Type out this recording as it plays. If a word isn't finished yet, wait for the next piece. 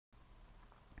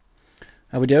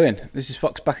How we doing? This is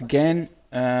Fox back again.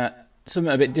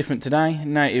 Something a bit different today.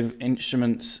 Native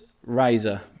Instruments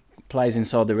Razor plays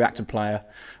inside the Reaktor player.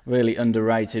 Really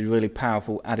underrated, really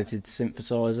powerful additive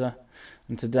synthesizer.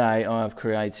 And today I have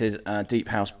created a deep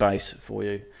house bass for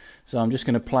you. So I'm just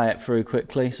going to play it through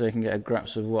quickly so you can get a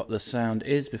grasp of what the sound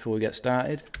is before we get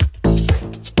started.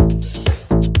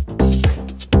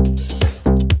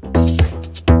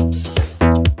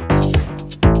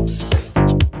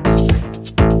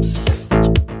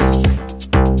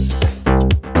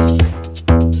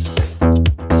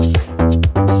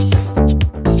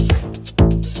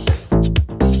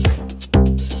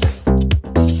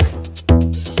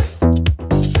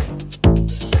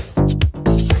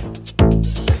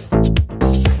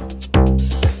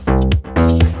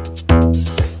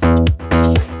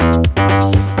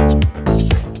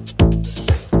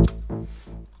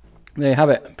 There you have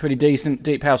it, pretty decent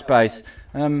deep house bass.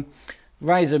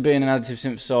 Razor being an additive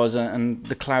synthesizer and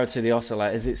the clarity of the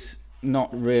oscillators, it's not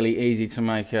really easy to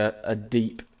make a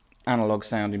deep analog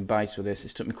sounding bass with this.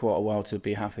 It's took me quite a while to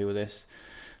be happy with this.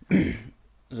 There's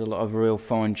a lot of real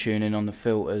fine tuning on the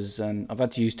filters, and I've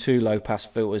had to use 2 low pass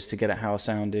filters to get it how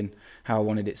I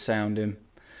wanted it sounding.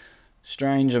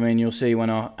 Strange, I mean, you'll see when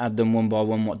I add them one by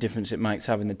one what difference it makes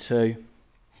having the 2.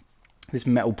 This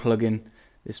metal plugin,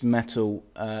 this metal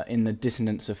in the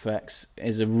dissonance effects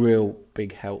is a real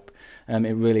big help.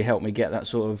 It really helped me get that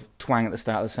sort of twang at the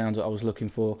start of the sounds that I was looking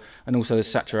for, and also the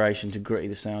saturation to gritty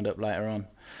the sound up later on.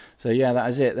 So yeah, that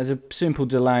is it. There's a simple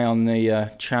delay on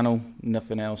the channel,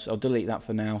 nothing else. I'll delete that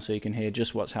for now so you can hear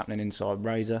just what's happening inside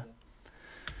Razor.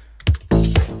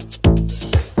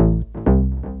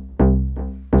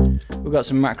 We've got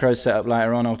some macros set up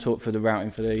later on. I'll talk through the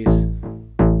routing for these.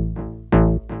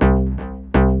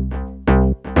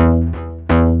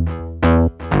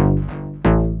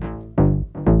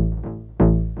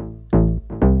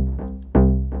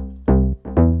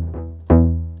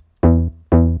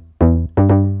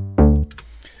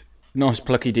 Nice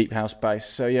plucky deep house bass.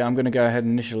 So yeah, I'm going to go ahead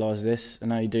and initialize this,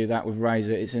 and how you do that with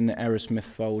Razor, it's in the Aerosmith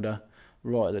folder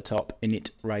right at the top, init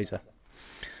Razor.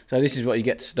 So this is what you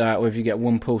get to start with. You get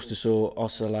one pulse to saw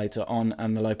oscillator on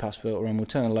and the low pass filter on. We'll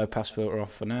turn the low pass filter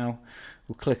off for now.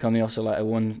 We'll click on the oscillator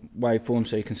 1 waveform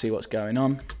so you can see what's going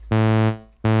on.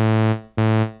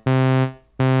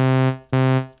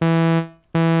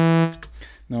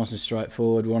 Nice and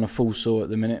straightforward. We're on a full saw at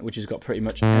the minute, which has got pretty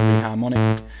much every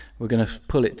harmonic. We're going to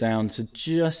pull it down to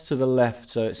just to the left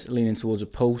so it's leaning towards a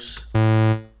pulse.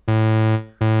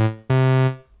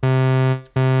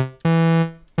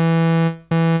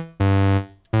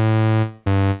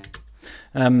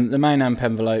 The main amp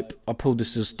envelope, I pulled the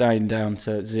sustain down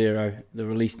to 0, the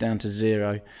release down to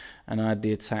 0, and I had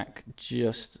the attack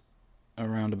just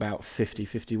around about 50,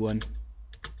 51.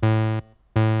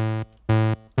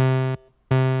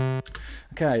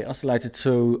 Okay, oscillator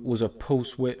 2 was a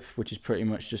pulse width, which is pretty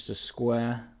much just a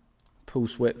square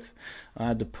pulse width. I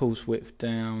had the pulse width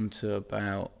down to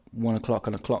about 1 o'clock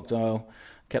on a clock dial,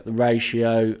 kept the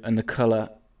ratio and the colour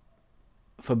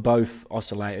for both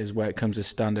oscillators where it comes as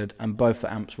standard, and both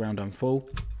the amps round and full.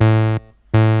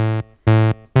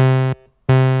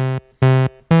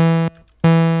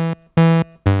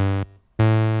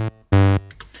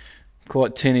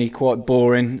 Quite tinny, quite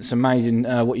boring. It's amazing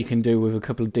what you can do with a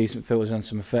couple of decent filters and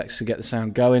some effects to get the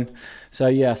sound going. So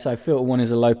yeah, so filter 1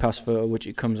 is a low pass filter, which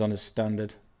it comes on as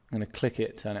standard. I'm going to click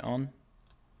it, turn it on.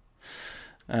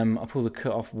 I'll pull the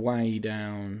cutoff way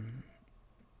down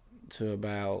to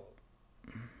about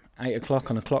 8 o'clock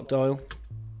on a clock dial.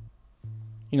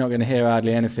 You're not going to hear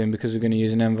hardly anything because we're going to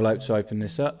use an envelope to open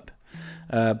this up.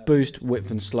 Boost,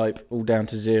 width and slope all down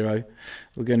to 0.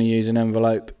 We're going to use an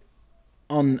envelope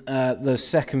on the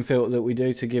second filter that we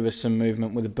do to give us some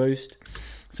movement with a boost.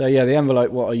 So yeah, the envelope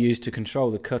what I used to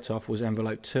control the cutoff was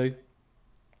envelope 2.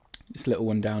 This little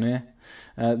one down here.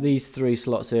 These 3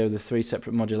 slots here are the 3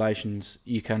 separate modulations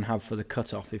you can have for the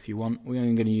cutoff if you want. We're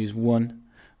only going to use 1.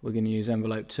 We're going to use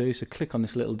envelope 2. So click on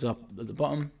this little dot at the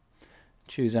bottom.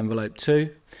 Choose envelope 2.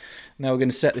 Now we're going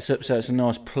to set this up so it's a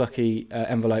nice plucky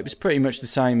envelope. It's pretty much the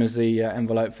same as the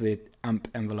envelope for the amp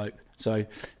envelope. So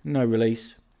no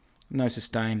release, no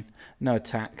sustain, no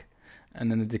attack, and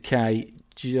then the decay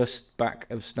just back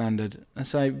of standard. And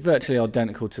so virtually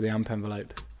identical to the amp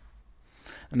envelope.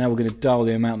 And now we're going to dial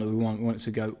the amount that we want. We want it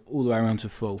to go all the way around to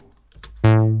full.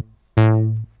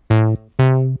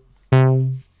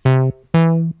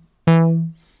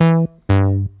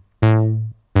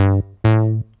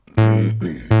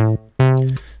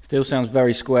 Still sounds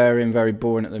very square and very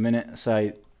boring at the minute.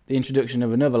 So the introduction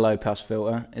of another low pass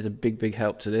filter is a big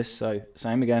help to this. So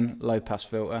same again, low pass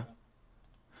filter,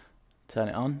 turn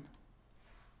it on.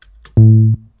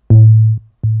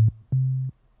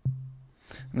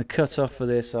 And the cutoff for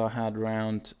this I had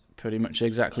round pretty much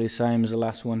exactly the same as the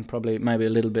last one, probably maybe a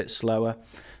little bit slower.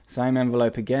 Same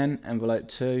envelope again, envelope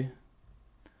 2,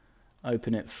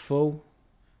 open it full.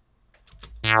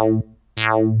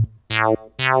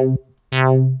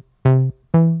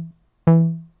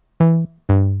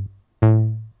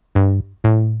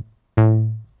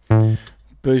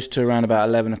 Boost to around about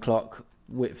 11 o'clock,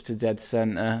 width to dead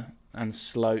center, and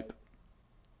slope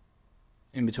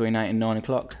in between 8 and 9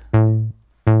 o'clock.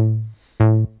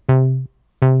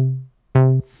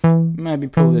 Maybe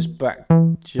pull this back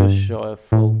just shy of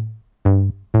full.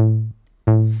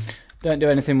 Don't do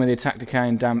anything with the attack, decay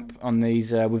and damp on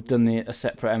these. We've done a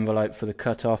separate envelope for the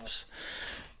cut-offs.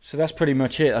 So that's pretty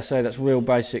much it. I say that's real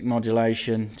basic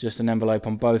modulation, just an envelope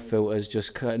on both filters,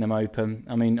 just cutting them open.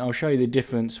 I mean, I'll show you the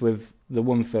difference with the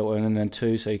one filter and then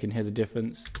two so you can hear the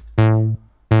difference.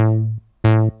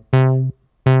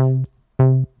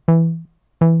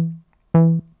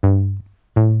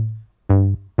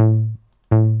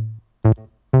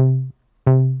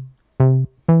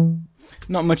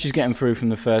 Not much is getting through from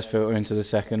the first filter into the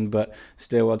second, but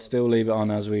still, I'd still leave it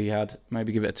on as we had.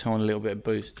 Maybe give it a tiny little bit of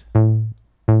boost.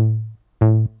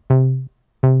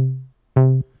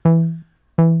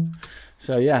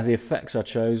 So yeah, the effects I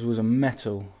chose was a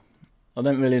metal. I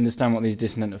don't really understand what these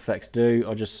dissonant effects do.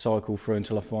 I just cycle through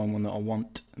until I find one that I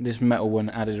want. This metal one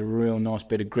added a real nice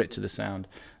bit of grit to the sound.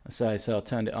 So I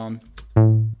turned it on.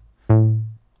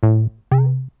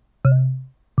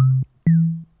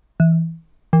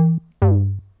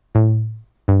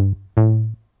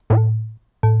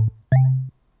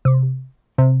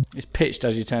 It's pitched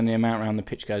as you turn the amount around, the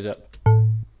pitch goes up.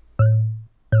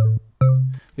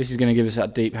 This is going to give us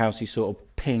that deep housey sort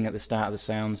of ping at the start of the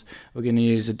sounds. We're going to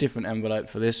use a different envelope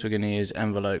for this. We're going to use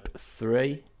envelope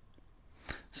 3.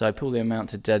 So I pull the amount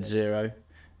to dead 0.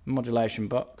 Modulation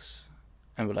box,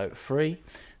 envelope 3,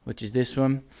 which is this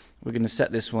one. We're going to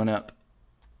set this one up.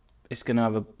 It's going to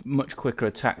have a much quicker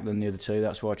attack than the other two.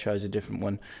 That's why I chose a different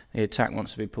one. The attack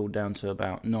wants to be pulled down to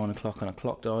about 9 o'clock on a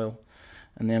clock dial.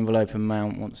 And the envelope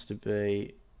amount wants to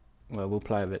be, well, we'll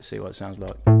play with it, see what it sounds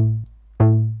like.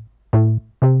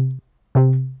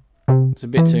 It's a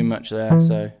bit too much there,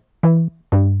 so.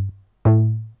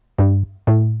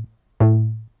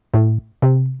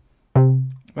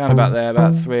 Round about there,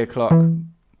 about 3 o'clock,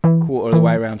 quarter of the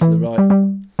way around to the right.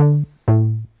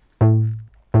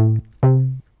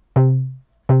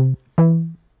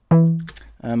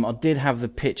 I did have the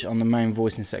pitch on the main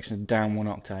voicing section down 1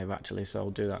 octave actually, so I'll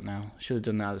do that now. Should have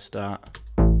done that at the start.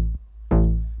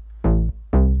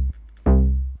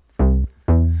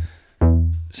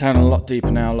 Sounding a lot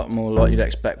deeper now, a lot more like you'd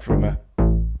expect from a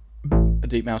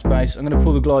deep mouse bass. I'm going to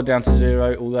pull the glide down to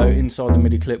 0, although inside the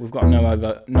MIDI clip we've got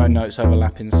no notes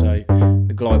overlapping, so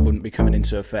the glide wouldn't be coming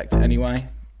into effect anyway.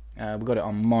 We've got it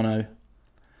on mono.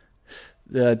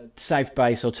 The safe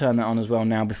bass, I'll turn that on as well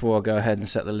now before I go ahead and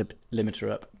set the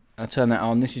limiter up. I'll turn that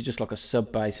on. This is just like a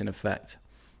sub bass in effect.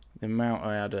 The amount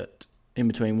I had at in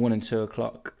between 1 and 2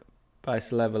 o'clock,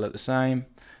 bass level at the same,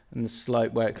 and the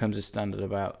slope where it comes as standard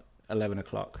about 11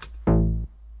 o'clock.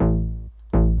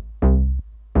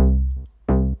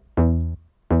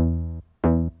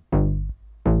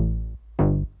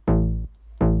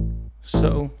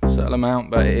 Subtle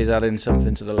amount, but it is adding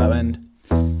something to the low end.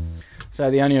 So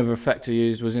the only other effect I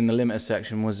used was in the limiter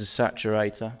section was the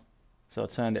saturator. So I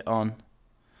turned it on.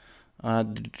 I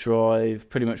had the drive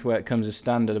pretty much where it comes as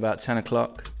standard, about 10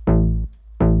 o'clock.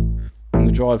 And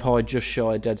the drive high just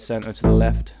shy dead center to the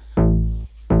left.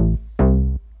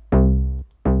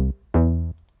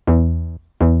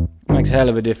 Makes a hell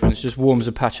of a difference, just warms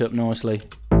the patch up nicely.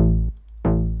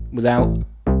 Without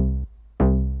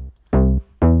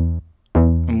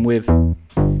and with.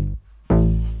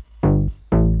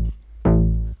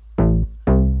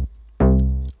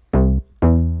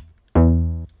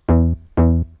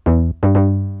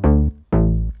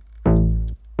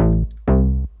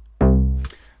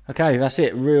 Okay, that's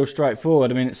it, real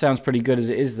straightforward. I mean, it sounds pretty good as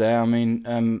it is there. I mean,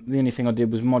 the only thing I did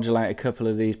was modulate a couple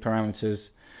of these parameters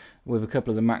with a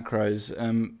couple of the macros.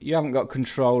 You haven't got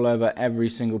control over every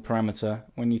single parameter.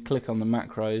 When you click on the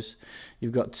macros,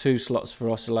 you've got 2 slots for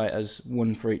oscillators,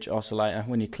 1 for each oscillator.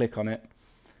 When you click on it,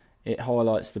 it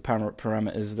highlights the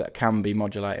parameters that can be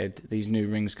modulated. These new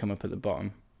rings come up at the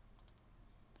bottom.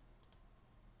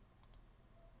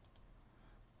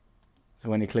 So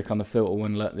when you click on the filter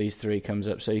one, look, these 3 comes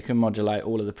up. So you can modulate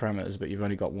all of the parameters, but you've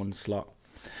only got 1 slot.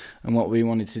 And what we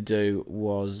wanted to do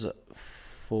was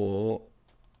for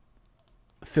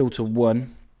filter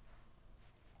 1,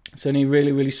 it's only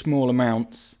really small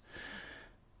amounts.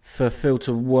 For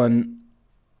filter 1,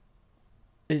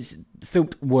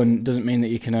 filter 1 doesn't mean that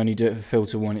you can only do it for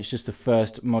filter 1. It's just the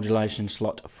first modulation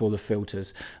slot for the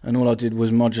filters, and all I did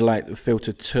was modulate the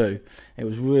filter 2. It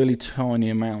was really tiny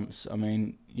amounts. I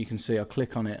mean, you can see I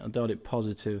click on it, I dialed it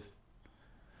positive,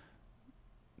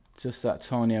 just that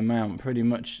tiny amount, pretty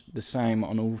much the same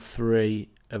on all 3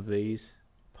 of these,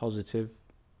 positive,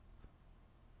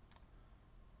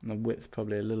 and the width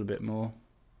probably a little bit more.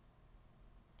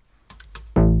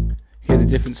 Here's the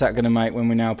difference that's going to make when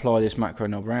we now apply this macro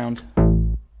knob round.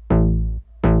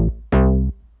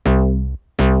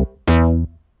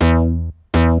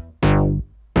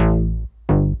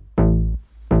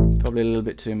 Probably a little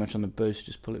bit too much on the boost,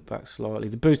 just pull it back slightly.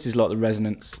 The boost is like the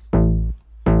resonance.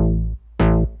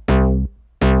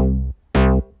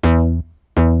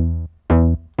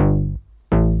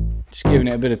 Just giving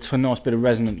it a bit of nice bit of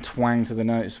resonant twang to the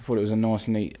notes. I thought it was a nice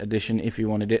neat addition if you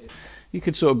wanted it. You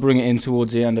could sort of bring it in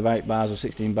towards the end of 8 bars or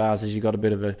 16 bars as you got a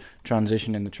bit of a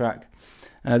transition in the track.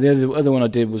 The other one I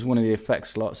did was one of the effects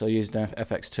slots. I used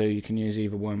FX2, you can use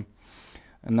either one.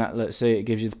 And that, let's see, it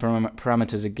gives you the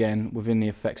parameters again within the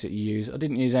effects that you use. I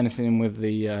didn't use anything with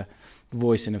the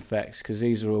voicing effects because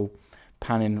these are all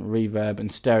panning, reverb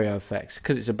and stereo effects.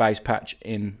 Because it's a bass patch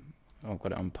in... I've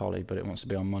got it on poly, but it wants to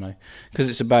be on mono. Because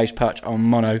it's a bass patch on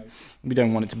mono, we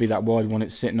don't want it to be that wide. We want it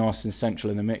to sit nice and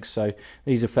central in the mix. So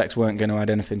these effects weren't going to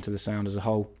add anything to the sound as a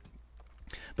whole.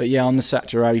 But yeah, on the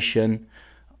saturation,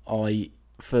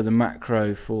 for the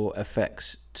macro for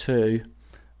FX2,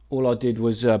 all I did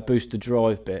was boost the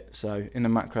drive bit. So in the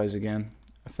macros again,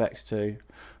 FX2,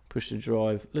 push the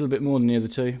drive a little bit more than the other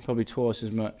two, probably twice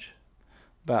as much,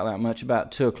 about that much,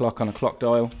 about 2 o'clock on a clock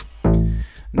dial.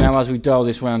 Now as we dial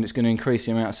this round, it's going to increase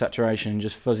the amount of saturation and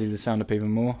just fuzzy the sound up even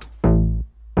more.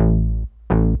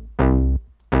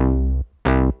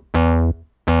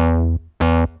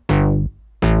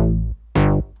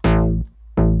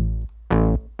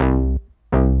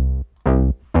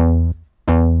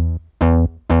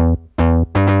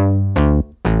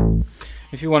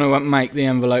 If you want to make the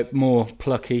envelope more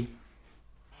plucky,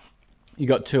 you've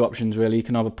got 2 options really. You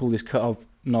can either pull this cut-off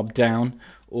knob down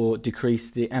or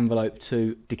decrease the envelope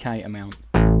to decay amount.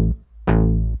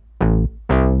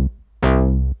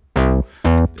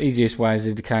 The easiest way is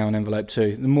the decay on envelope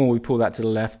 2. The more we pull that to the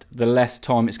left, the less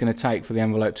time it's going to take for the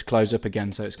envelope to close up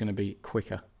again, so it's going to be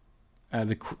quicker.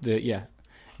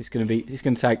 It's going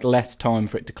to take less time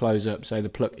for it to close up, so the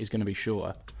pluck is going to be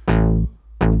shorter.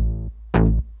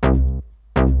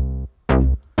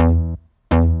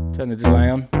 Turn the delay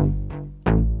on.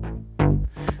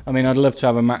 I mean, I'd love to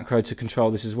have a macro to control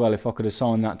this as well if I could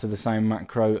assign that to the same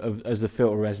macro as the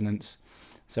filter resonance.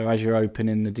 So as you're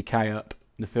opening the decay up,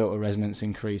 the filter resonance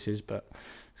increases, but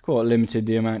it's quite limited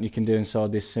the amount you can do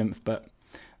inside this synth, but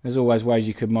there's always ways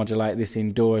you could modulate this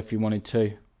in DAW if you wanted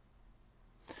to.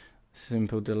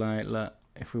 Simple delay, look,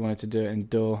 if we wanted to do it in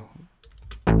DAW.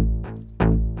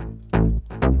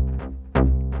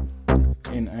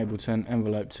 In Ableton,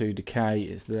 envelope 2 decay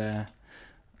is there.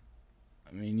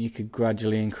 I mean, you could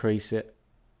gradually increase it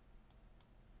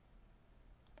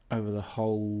over the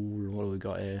whole, what have we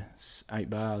got here? 8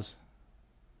 bars.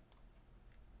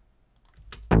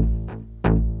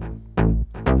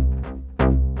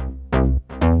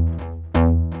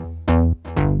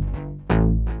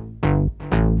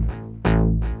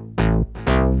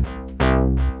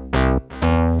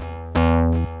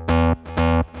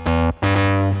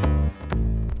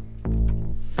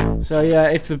 So yeah,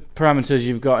 if the parameters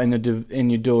you've got in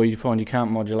your DAW you find you can't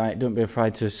modulate, don't be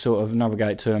afraid to sort of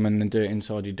navigate to them and then do it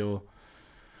inside your DAW.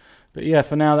 But yeah,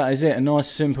 for now that is it. A nice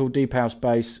simple deep house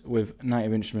bass with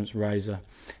Native Instruments Razor.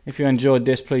 If you enjoyed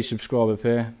this, please subscribe up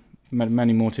here.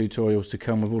 Many more tutorials to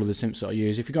come with all of the synths that I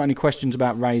use. If you've got any questions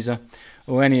about Razor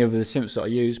or any of the synths that I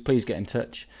use, please get in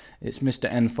touch. It's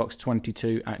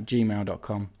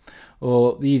mrnfox22@gmail.com.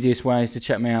 Or the easiest way is to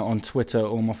check me out on Twitter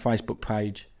or my Facebook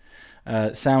page.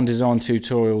 Sound Design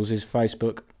Tutorials is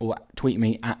Facebook, or tweet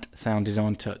me at Sound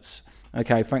Design Tuts.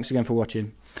 Okay, thanks again for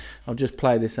watching. I'll just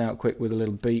play this out quick with a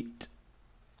little beat.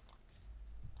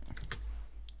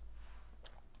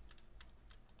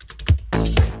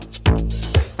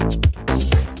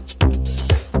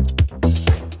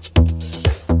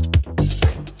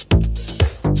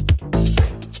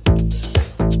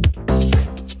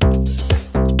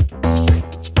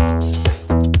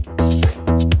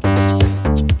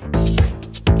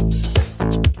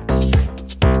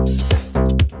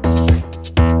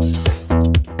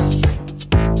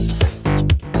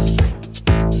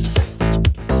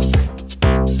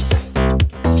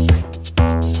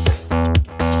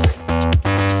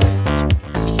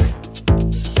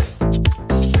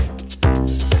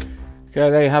 Okay,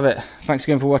 there you have it. Thanks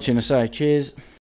again for watching. I say cheers.